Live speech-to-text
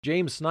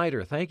James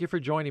Snyder, thank you for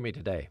joining me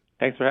today.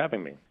 Thanks for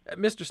having me.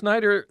 Mr.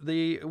 Snyder,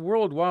 the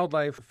World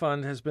Wildlife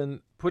Fund has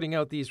been putting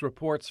out these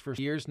reports for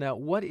years now.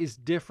 What is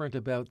different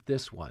about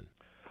this one?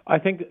 I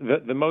think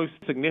the most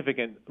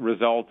significant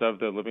result of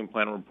the Living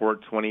Planet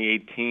Report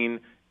 2018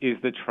 is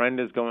the trend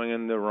is going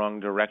in the wrong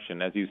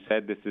direction. As you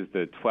said, this is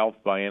the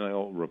 12th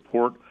biennial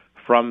report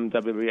from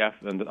WWF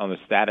on the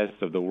status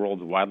of the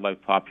world's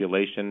wildlife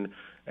population.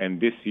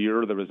 And this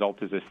year, the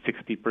result is a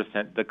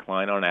 60%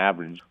 decline on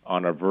average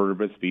on our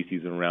vertebrate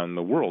species around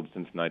the world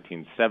since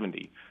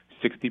 1970.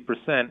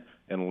 60%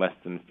 in less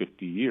than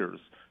 50 years.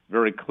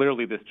 Very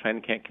clearly, this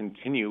trend can't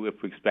continue if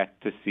we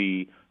expect to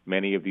see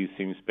many of these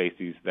same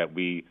species that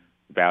we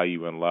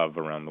value and love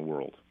around the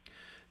world.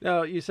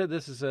 Now, you said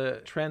this is a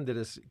trend that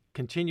is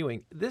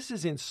continuing. This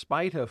is in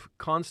spite of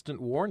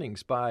constant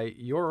warnings by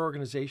your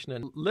organization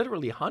and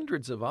literally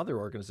hundreds of other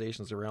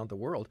organizations around the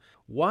world.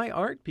 Why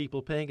aren't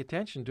people paying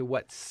attention to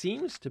what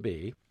seems to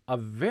be a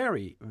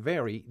very,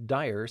 very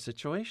dire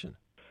situation?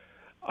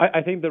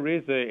 I think there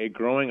is a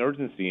growing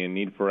urgency and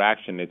need for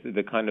action. It's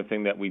the kind of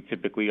thing that we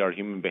typically, our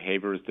human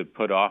behavior is to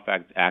put off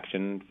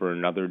action for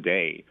another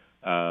day.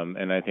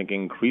 And I think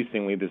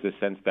increasingly there's a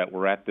sense that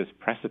we're at this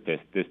precipice,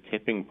 this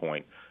tipping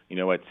point. You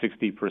know, at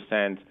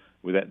 60%,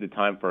 the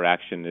time for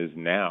action is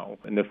now.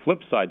 And the flip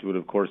side to it,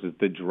 of course, is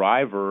the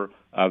driver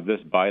of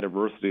this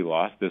biodiversity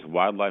loss, this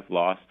wildlife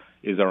loss,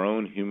 is our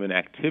own human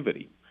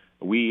activity.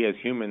 We as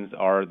humans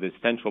are the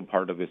central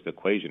part of this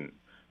equation.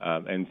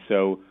 And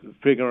so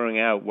figuring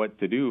out what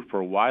to do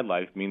for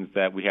wildlife means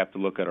that we have to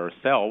look at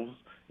ourselves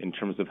in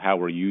terms of how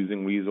we're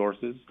using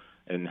resources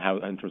and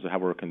in terms of how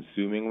we're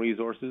consuming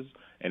resources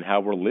and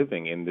how we're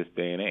living in this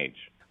day and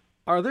age.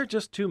 Are there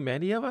just too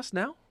many of us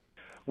now?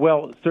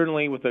 Well,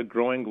 certainly with a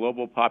growing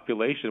global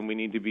population, we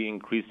need to be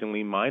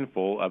increasingly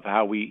mindful of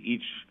how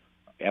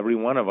every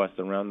one of us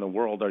around the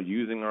world are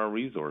using our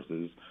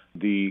resources.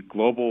 The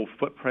global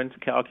footprint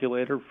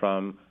calculator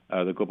from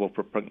the Global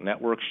Footprint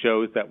Network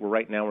shows that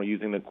right now we're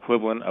using the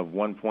equivalent of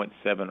 1.7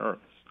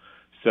 Earths.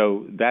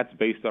 So that's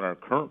based on our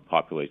current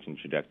population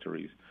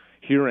trajectories.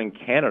 Here in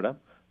Canada,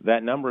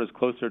 that number is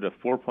closer to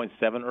 4.7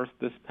 Earths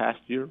this past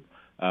year.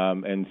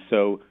 And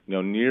so,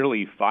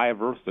 nearly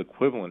 5 Earths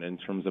equivalent in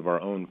terms of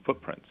our own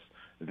footprints.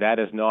 That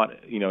is not,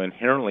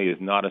 inherently is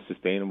not a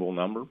sustainable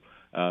number.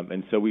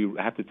 And so we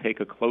have to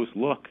take a close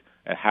look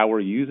at how we're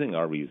using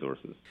our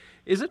resources.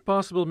 Is it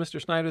possible, Mr.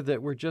 Snyder,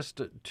 that we're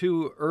just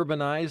too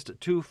urbanized,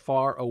 too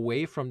far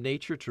away from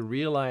nature to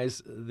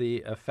realize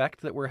the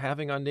effect that we're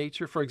having on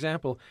nature? For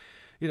example,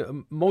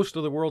 most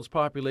of the world's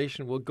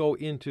population will go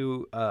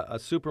into a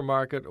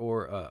supermarket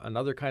or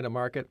another kind of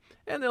market,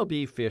 and there'll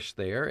be fish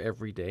there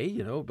every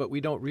day, but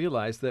we don't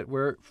realize that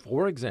we're,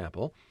 for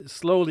example,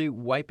 slowly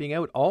wiping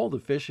out all the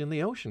fish in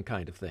the ocean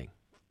kind of thing.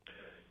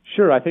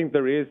 Sure. I think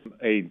there is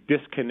a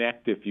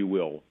disconnect, if you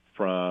will,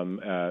 from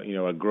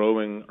a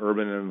growing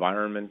urban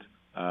environment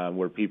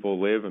where people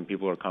live and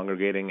people are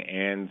congregating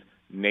and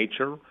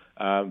nature.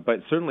 But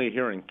certainly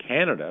here in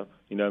Canada,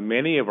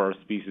 many of our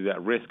species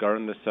at risk are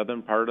in the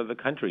southern part of the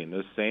country, in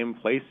those same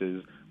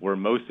places where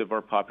most of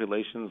our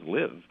populations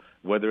live,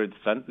 whether it's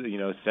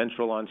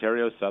central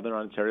Ontario, southern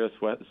Ontario,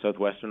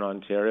 southwestern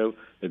Ontario,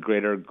 the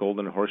greater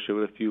Golden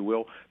Horseshoe, if you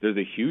will. There's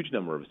a huge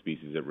number of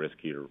species at risk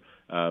here.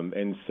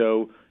 And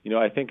so,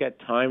 I think at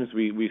times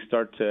we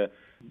start to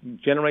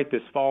generate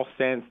this false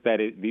sense that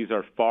these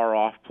are far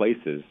off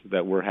places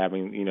that we're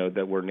having,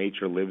 that where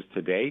nature lives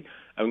today.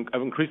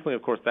 Increasingly,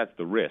 of course, that's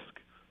the risk,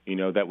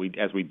 that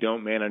as we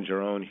don't manage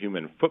our own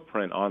human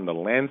footprint on the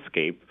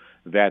landscape,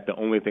 that the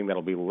only thing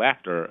that'll be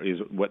left is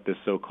what this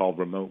so-called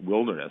remote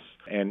wilderness.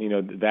 And,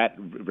 that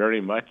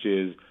very much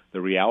is the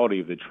reality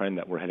of the trend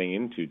that we're heading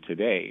into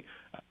today.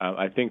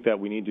 I think that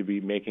we need to be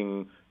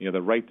making,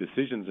 the right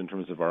decisions in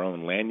terms of our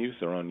own land use,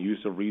 our own use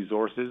of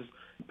resources,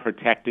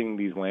 protecting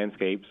these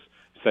landscapes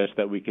such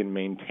that we can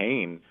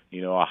maintain,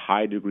 a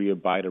high degree of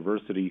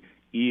biodiversity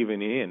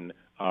even in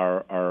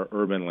our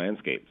urban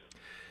landscapes.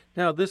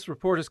 Now, this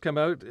report has come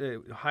out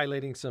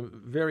highlighting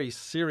some very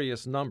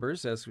serious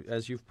numbers,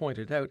 as you've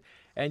pointed out,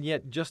 and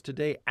yet just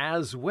today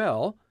as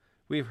well,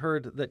 we've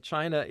heard that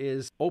China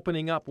is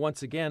opening up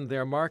once again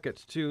their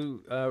market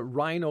to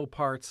rhino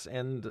parts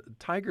and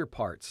tiger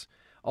parts,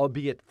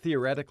 albeit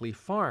theoretically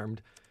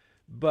farmed.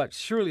 But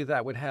surely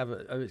that would have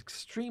an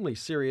extremely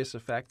serious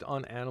effect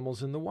on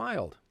animals in the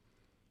wild.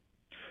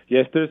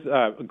 Yes, there's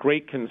a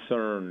great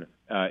concern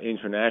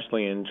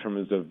internationally in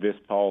terms of this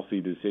policy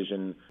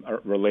decision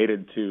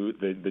related to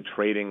the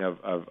trading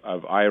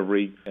of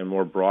ivory and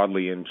more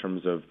broadly in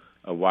terms of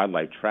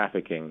wildlife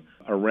trafficking.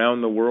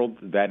 Around the world,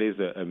 that is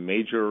a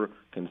major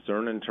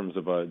concern in terms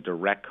of a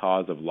direct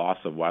cause of loss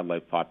of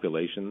wildlife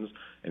populations.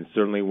 And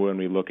certainly when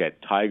we look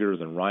at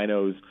tigers and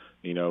rhinos,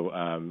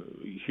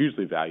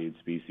 hugely valued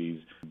species,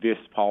 this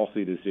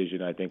policy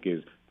decision, I think,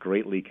 is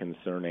greatly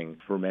concerning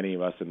for many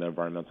of us in the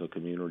environmental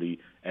community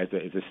as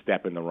a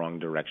step in the wrong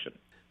direction.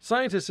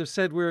 Scientists have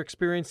said we're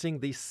experiencing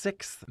the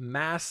 6th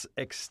mass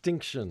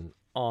extinction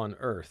on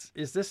Earth.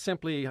 Is this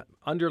simply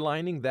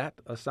underlining that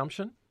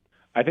assumption?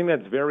 I think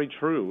that's very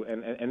true,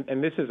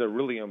 and this is a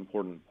really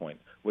important point,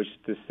 which is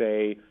to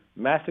say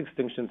mass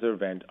extinctions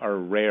event are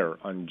rare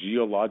on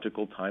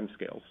geological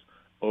timescales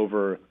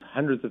over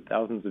hundreds of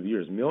thousands of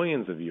years,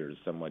 millions of years,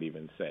 some might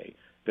even say,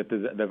 that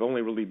there have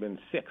only really been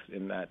 6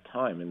 in that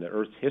time in the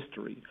Earth's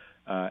history,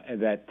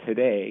 and that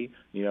today,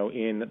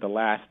 in the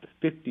last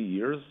 50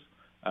 years,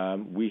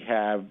 we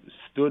have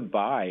stood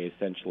by,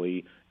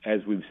 essentially, as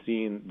we've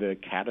seen the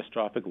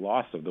catastrophic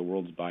loss of the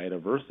world's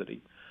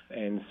biodiversity.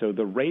 And so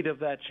the rate of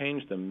that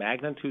change, the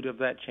magnitude of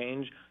that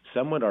change,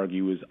 some would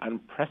argue is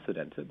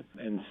unprecedented.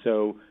 And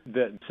so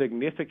the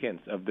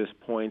significance of this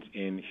point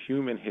in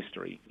human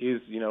history is,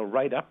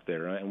 right up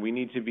there. And we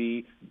need to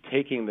be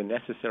taking the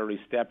necessary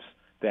steps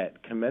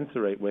that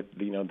commensurate with,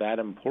 that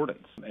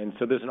importance. And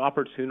so there's an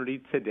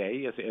opportunity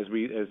today as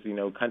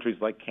countries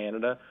like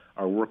Canada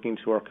are working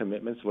to our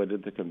commitments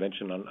related to the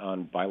Convention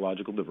on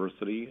Biological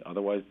Diversity,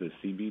 otherwise the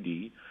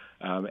CBD.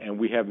 And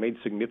we have made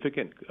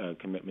significant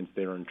commitments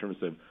there in terms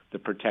of the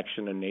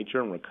protection of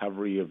nature and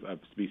recovery of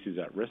species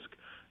at risk,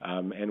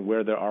 and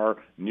where there are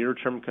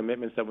near-term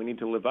commitments that we need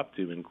to live up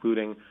to,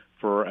 including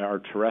for our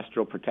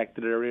terrestrial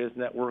protected areas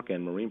network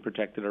and marine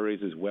protected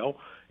areas as well.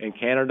 And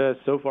Canada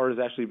so far has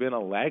actually been a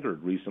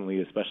laggard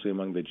recently, especially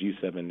among the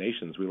G7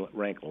 nations. We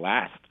rank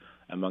last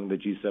among the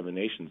G7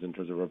 nations in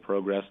terms of our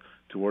progress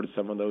towards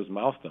some of those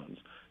milestones.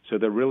 So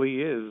there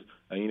really is,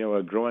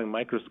 a growing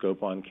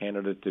microscope on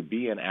Canada to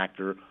be an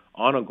actor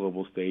on a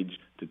global stage,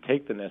 to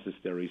take the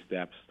necessary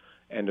steps,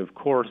 and of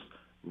course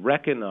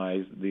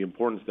recognize the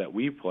importance that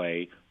we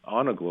play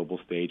on a global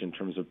stage in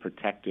terms of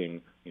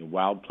protecting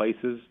wild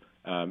places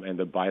and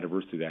the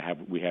biodiversity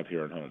that we have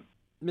here at home.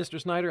 Mr.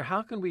 Snyder,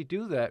 how can we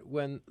do that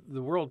when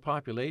the world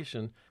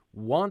population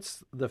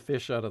wants the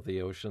fish out of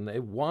the ocean? They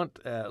want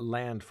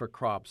land for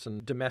crops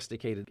and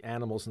domesticated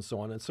animals and so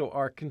on, and so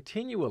are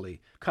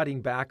continually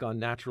cutting back on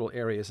natural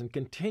areas and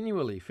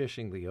continually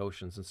fishing the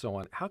oceans and so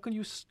on. How can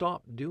you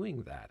stop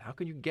doing that? How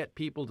can you get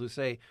people to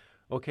say,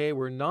 okay,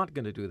 we're not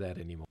going to do that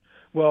anymore?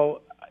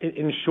 Well,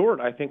 in short,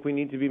 I think we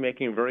need to be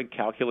making very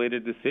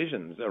calculated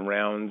decisions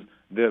around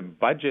the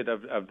budget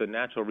of the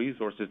natural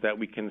resources that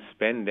we can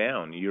spend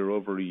down year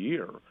over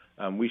year.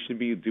 We should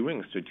be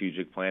doing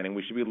strategic planning.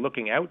 We should be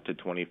looking out to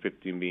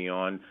 2050 and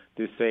beyond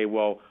to say,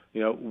 well,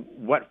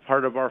 what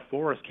part of our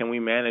forest can we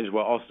manage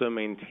while also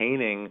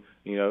maintaining,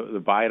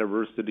 the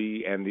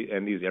biodiversity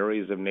and these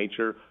areas of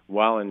nature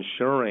while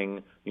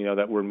ensuring,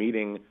 that we're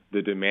meeting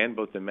the demand,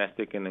 both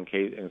domestic and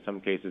in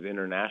some cases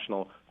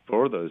international,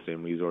 for those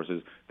same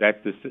resources.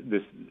 That's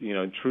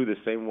true the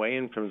same way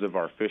in terms of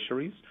our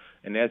fisheries.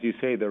 And as you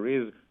say, there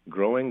is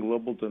growing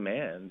global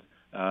demand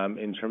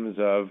in terms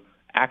of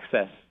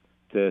access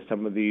to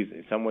some of these.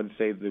 Some would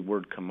say the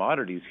word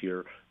commodities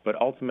here, but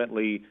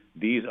ultimately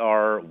these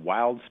are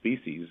wild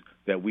species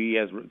that we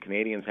as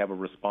Canadians have a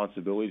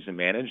responsibility to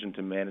manage and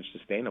to manage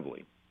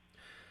sustainably.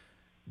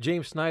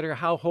 James Snyder,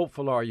 how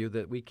hopeful are you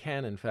that we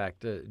can, in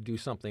fact, do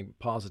something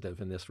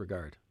positive in this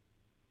regard?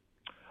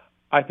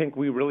 I think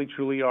we really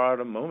truly are at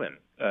a moment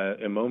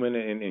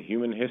in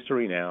human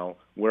history now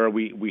where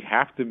we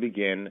have to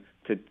begin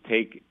to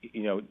take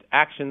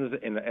actions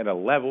at a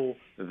level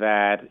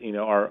that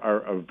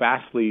are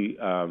vastly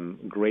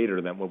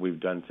greater than what we've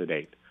done to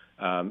date.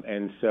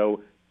 And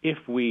so if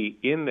we,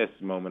 in this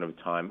moment of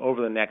time,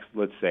 over the next,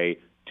 let's say,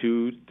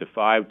 2 to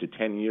 5 to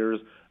 10 years,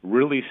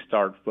 really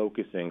start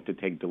focusing to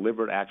take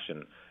deliberate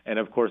action. And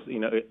of course,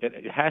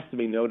 it has to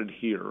be noted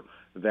here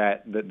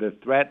that the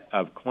threat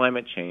of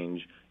climate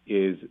change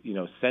is,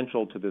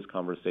 central to this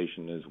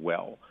conversation as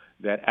well.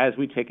 That as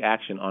we take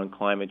action on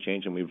climate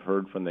change, and we've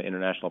heard from the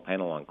International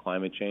Panel on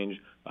Climate Change,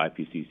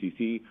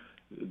 IPCC,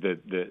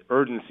 the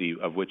urgency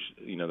of which,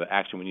 the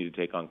action we need to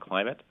take on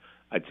climate,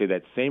 I'd say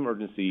that same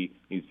urgency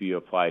needs to be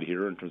applied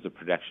here in terms of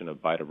protection of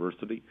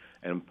biodiversity.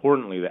 And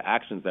importantly, the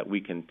actions that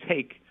we can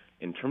take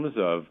in terms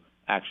of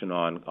action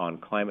on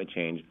climate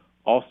change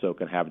also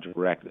can have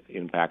direct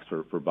impacts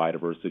for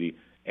biodiversity.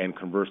 And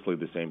conversely,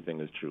 the same thing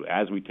is true.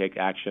 As we take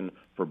action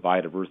for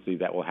biodiversity,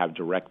 that will have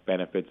direct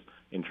benefits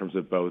in terms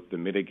of both the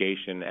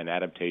mitigation and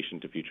adaptation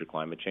to future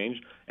climate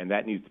change. And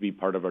that needs to be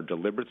part of our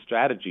deliberate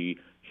strategy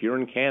here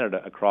in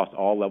Canada across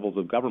all levels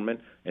of government,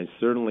 and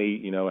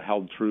certainly,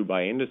 held true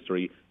by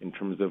industry in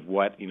terms of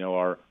what,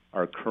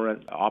 our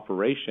current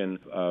operation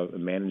of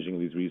managing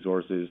these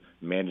resources,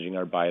 managing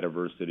our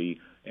biodiversity,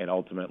 and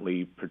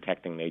ultimately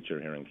protecting nature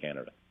here in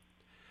Canada.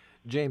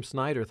 James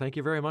Snyder, thank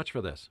you very much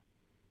for this.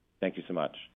 Thank you so much.